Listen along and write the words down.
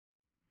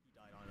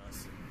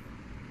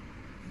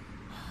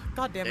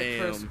God damn it,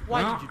 Chris.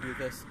 Why did you do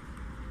this?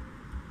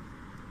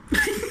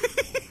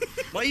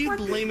 Why are you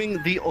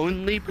blaming the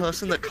only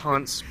person that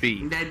can't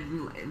speak?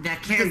 That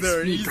can't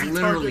speak,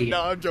 literally.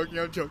 No, I'm joking.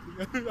 I'm joking.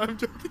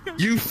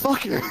 You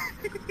fucker!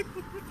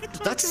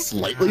 That's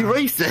slightly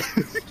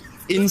racist.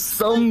 In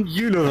some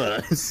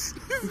universe.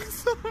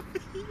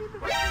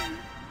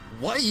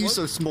 Why are you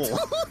so small?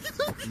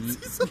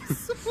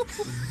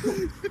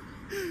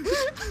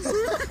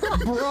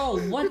 Bro,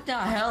 what the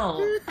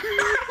hell?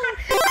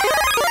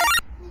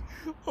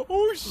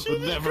 Oh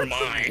shit! Never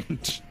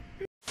mind.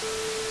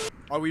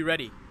 Are we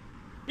ready?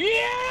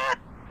 Yeah!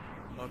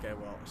 Okay,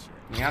 well,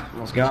 shit. Yep,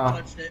 let's go. I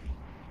touched it.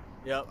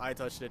 Yep, I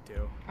touched it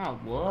too. Oh,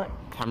 what?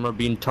 Camera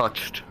being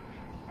touched.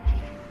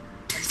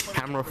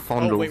 Camera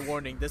fondled. Oh wait,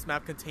 warning. This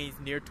map contains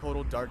near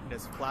total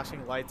darkness,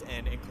 flashing lights,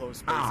 and enclosed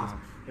spaces.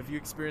 If you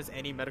experience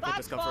any medical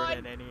discomfort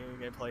in any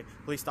gameplay,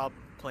 please stop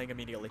playing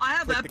immediately. I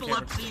have Click the camera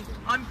epilepsy.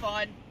 I'm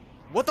fine.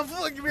 What the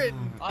fuck you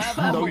mean? I have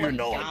No, epilepsy. you're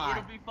not.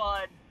 It'll be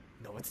fine.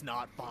 No, it's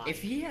not fine.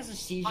 If he has a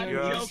seizure, I'm you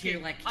just joking.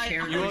 hear, like, I'm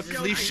chair You're noises.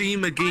 Cliche I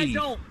McGee.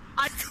 don't.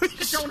 I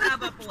don't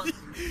have epilepsy.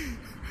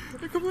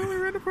 A completely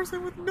random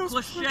person with no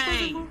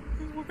Cliché.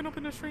 woken up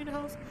in a strange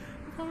house.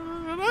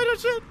 I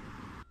shit.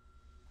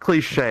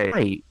 Cliche.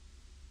 Wait.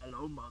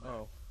 Hello, mother.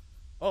 Oh.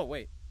 Oh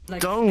wait.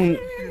 Like, Don't.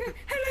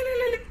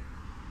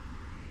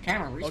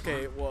 Camera, respawn.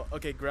 Okay, well,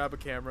 okay, grab a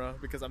camera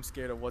because I'm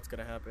scared of what's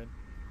gonna happen.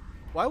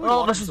 Why would Oh,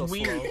 walk this is so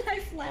weird.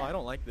 slow? Oh, I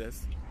don't like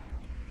this.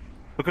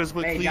 Because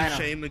we're Hey,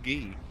 Cliche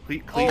McGee.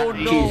 Oh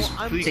no,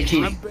 I'm Cheese.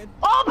 Open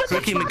the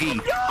Clicky McGee. fucking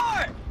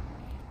door!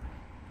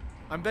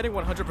 I'm betting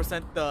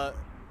 100% the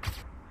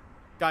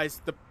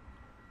guys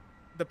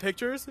the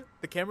pictures,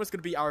 the camera's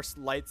gonna be our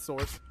light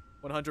source.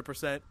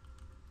 100%.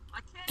 I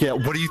can't Yeah,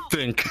 get what do you out.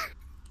 think?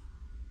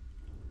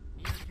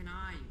 Neither can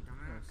I, you Oh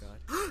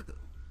dumbass. god.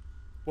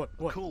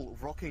 What? Cool,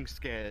 rocking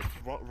scared.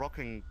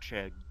 Rocking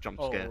chair jump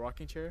Oh, scare.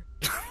 rocking chair.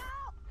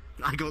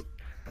 I got.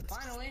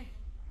 Finally,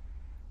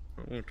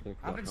 I wanna talk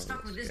I've about been how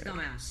stuck with this scared.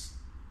 dumbass.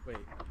 Wait.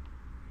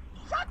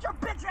 Shut your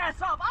bitch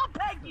ass up! I'll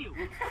peg you!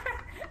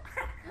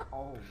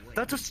 Oh, wait.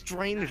 That's a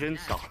strange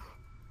insult.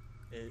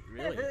 It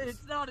really is.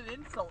 It's not an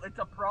insult, it's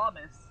a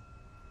promise.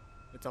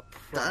 It's a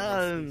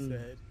promise. He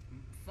said.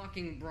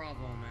 Fucking bravo,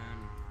 man.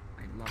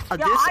 I love Uh, it.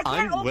 Yeah, this, I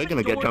can't open we're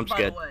gonna get doors, jump by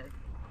scared. the way.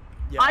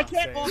 Yeah, I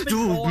can't same. open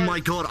Dude, doors. my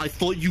god, I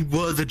thought you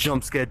were the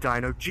jump scare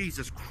dino.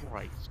 Jesus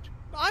Christ.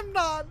 I'm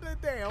not.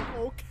 Damn.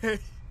 Okay.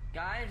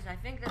 Guys, I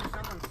think there's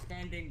someone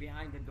standing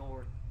behind the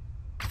door.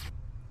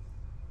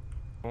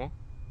 Huh?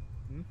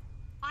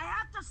 I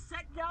have to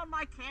set down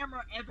my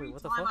camera every Wait,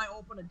 what the time fuck? I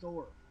open a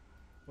door.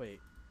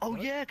 Wait. Oh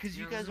What? yeah, because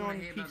you know, guys this is are what I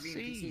on hate about being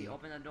PC.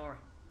 Open the door.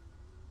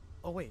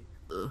 Oh wait.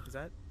 Ugh. Is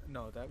that?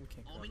 No, that we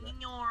can't. Open grab the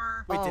that.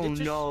 door. Wait, did Oh it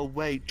just... no,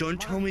 wait,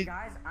 don't tell me.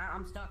 Guys,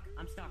 I'm stuck.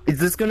 I'm stuck. Is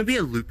this gonna be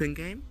a looping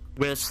game?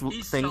 Where He's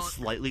things stuck.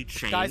 slightly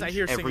change Guys, I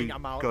hear every singing.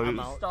 I'm out. goes? I'm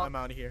out. Stop. I'm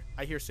out of here.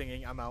 I hear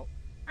singing. I'm out.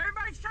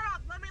 Everybody shut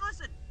up! Let me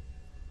listen!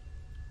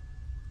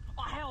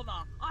 Oh hell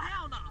no! Oh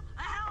hell no!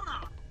 Oh hell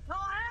no! Oh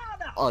hell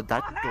no! Oh,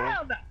 that oh, door?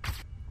 Hell no!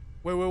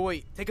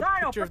 Wait. Take a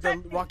Dino, picture of the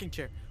protect me. rocking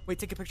chair. Wait,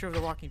 take a picture of the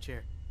rocking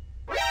chair.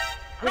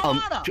 Hell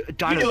no!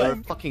 Dino, You there are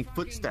doing? fucking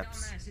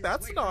footsteps. dumbasses,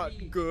 That's wait for not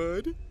me.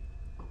 good.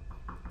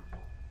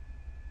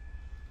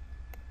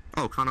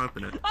 Oh, can't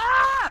open it.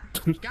 Ah!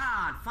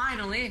 God,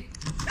 finally.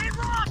 They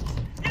rocked!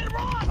 They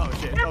rocked! Oh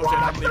shit. They Oh shit.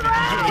 I'm rocked leaving.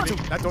 around! I'm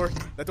leaving.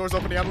 That door's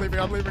opening. I'm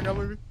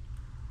leaving.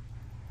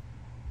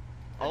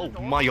 Oh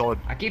my god.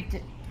 I keep.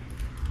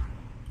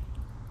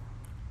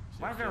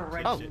 Why is there a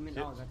red Oh, zoom in?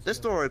 Oh, that's this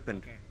it. door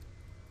opened. Okay.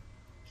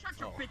 Shut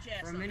your bitch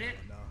ass For a up. minute,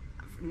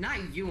 No.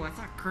 not you. I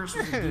thought Curse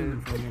was a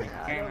demon for a minute.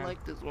 I Okay, don't man.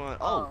 like this one.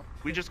 Oh. Oh,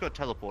 we just got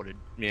teleported.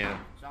 Yeah.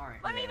 Sorry.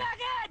 Let me back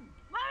in!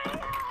 Let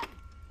me in!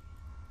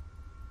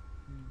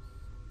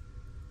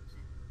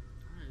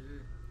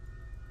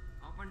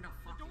 Open the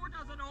The fucking door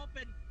doesn't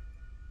open!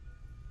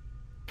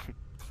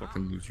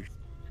 Fucking losers.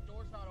 The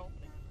door's not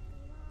opening.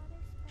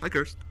 I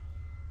cursed.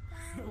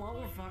 Well,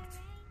 we're fucked.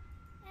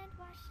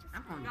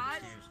 I'm going Guys?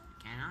 upstairs.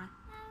 Can I?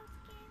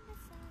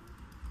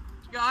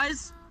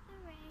 Guys?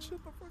 Shut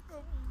the fuck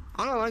up.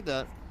 I don't like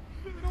that.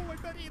 I don't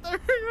like that either.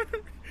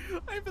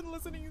 I've been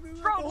listening to this.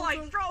 the Strobe whole light!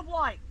 time. Strobe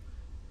light!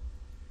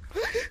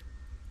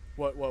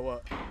 What?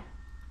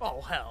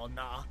 Oh hell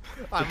nah.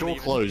 The I'm door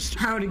leaving. closed.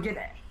 How to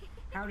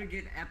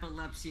get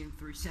epilepsy in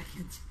 3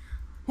 seconds?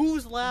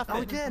 Who's laughing?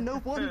 Oh yeah,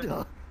 no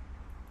wonder.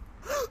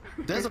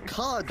 There's a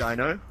car,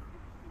 Dino.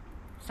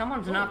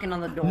 Someone's knocking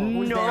on the door.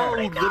 Who's No,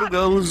 there? little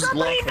girl's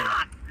Somebody laughing.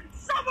 knock! What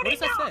Somebody does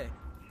that knock!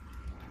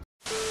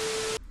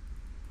 say?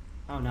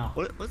 Oh no.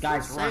 What's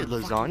Guys, that say? run,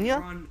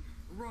 Lasagna? fucking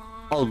Run.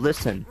 Oh,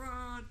 listen.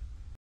 Run.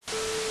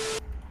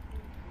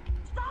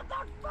 Stop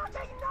the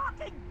fucking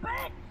knocking,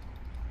 bitch!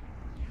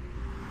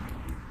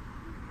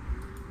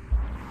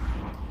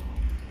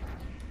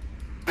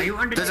 Are you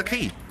under There's a the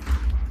key.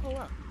 Oh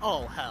wow.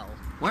 Oh hell.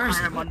 Where is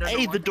I it? am under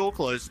Hey, the the door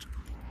closed.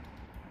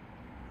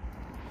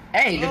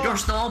 Hey, the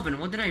door's still open.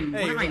 What am I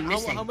Hey,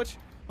 missing? how much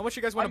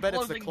you guys want to bet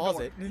it's the closing the door.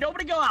 closet?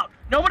 Nobody go out!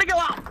 Nobody go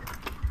out!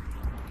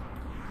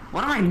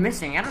 What am I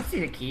missing? I don't see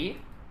the key.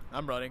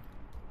 I'm running.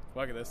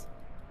 Look at this.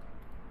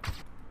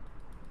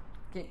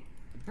 Okay,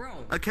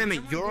 bro. Okay, mate,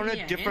 someone you're on give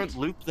me a different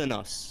hint? loop than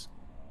us.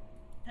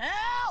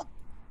 Help!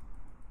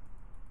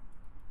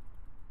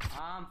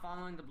 I'm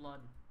following the blood.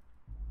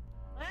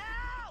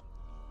 Help!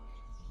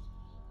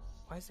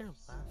 Why is there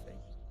laughing?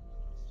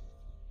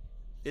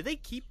 Did they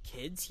keep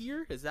kids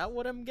here? Is that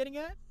what I'm getting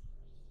at?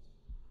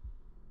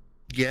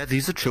 Yeah,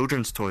 these are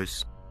children's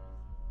toys.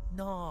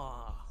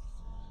 Nah.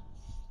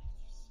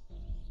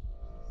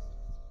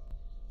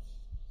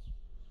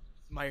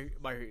 I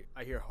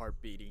hear heart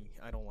beating.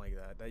 I don't like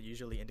that. That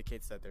usually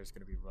indicates that there's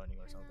gonna be running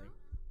or something.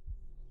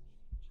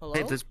 Hello?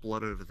 Hey, there's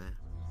blood over there.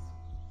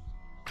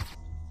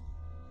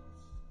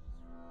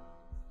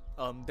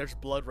 There's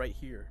blood right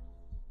here.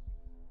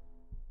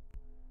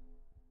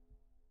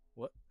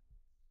 What?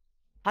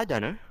 Hi,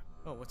 Dano.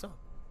 Oh, what's up?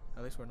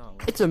 At least we're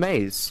not. It's a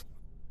maze.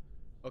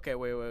 Okay,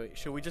 wait.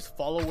 Should we just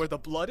follow where the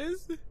blood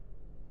is?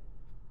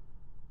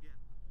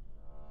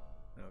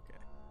 Okay.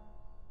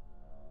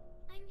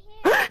 I'm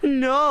here.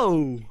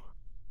 No!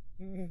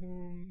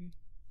 You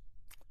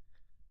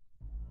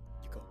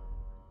go.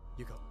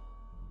 You go.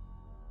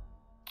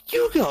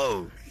 You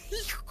go!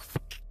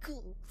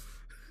 Go.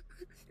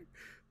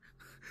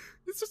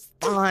 It's just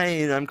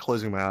Fine, I'm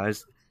closing my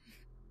eyes.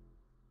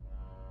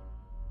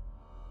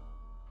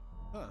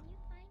 Huh. You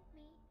find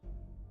me.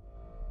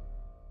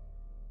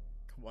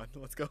 Come on,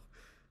 let's go.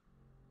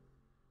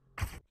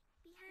 Behind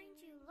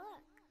you,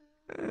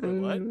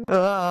 look. Wait,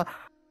 what?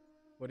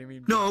 What do you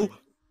mean? No!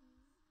 behind?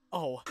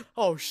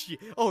 Oh shit.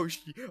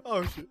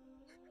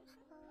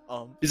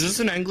 Is this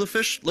an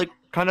anglerfish, like,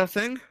 kind of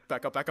thing?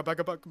 Back up. Oh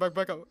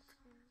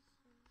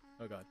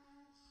god.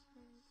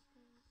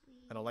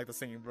 I don't like the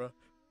singing, bro.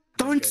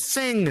 Don't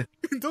sing!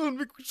 Don't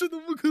make shut the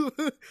fuck up.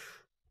 Don't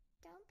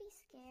be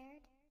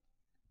scared.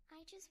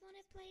 I just want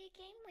to play a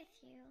game with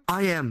you.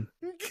 I am.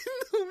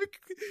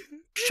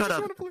 Shut I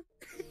up. just wanna play.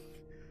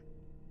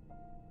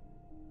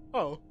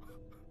 Oh.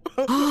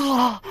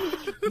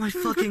 My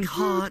fucking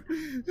heart.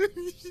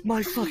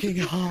 My fucking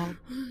heart.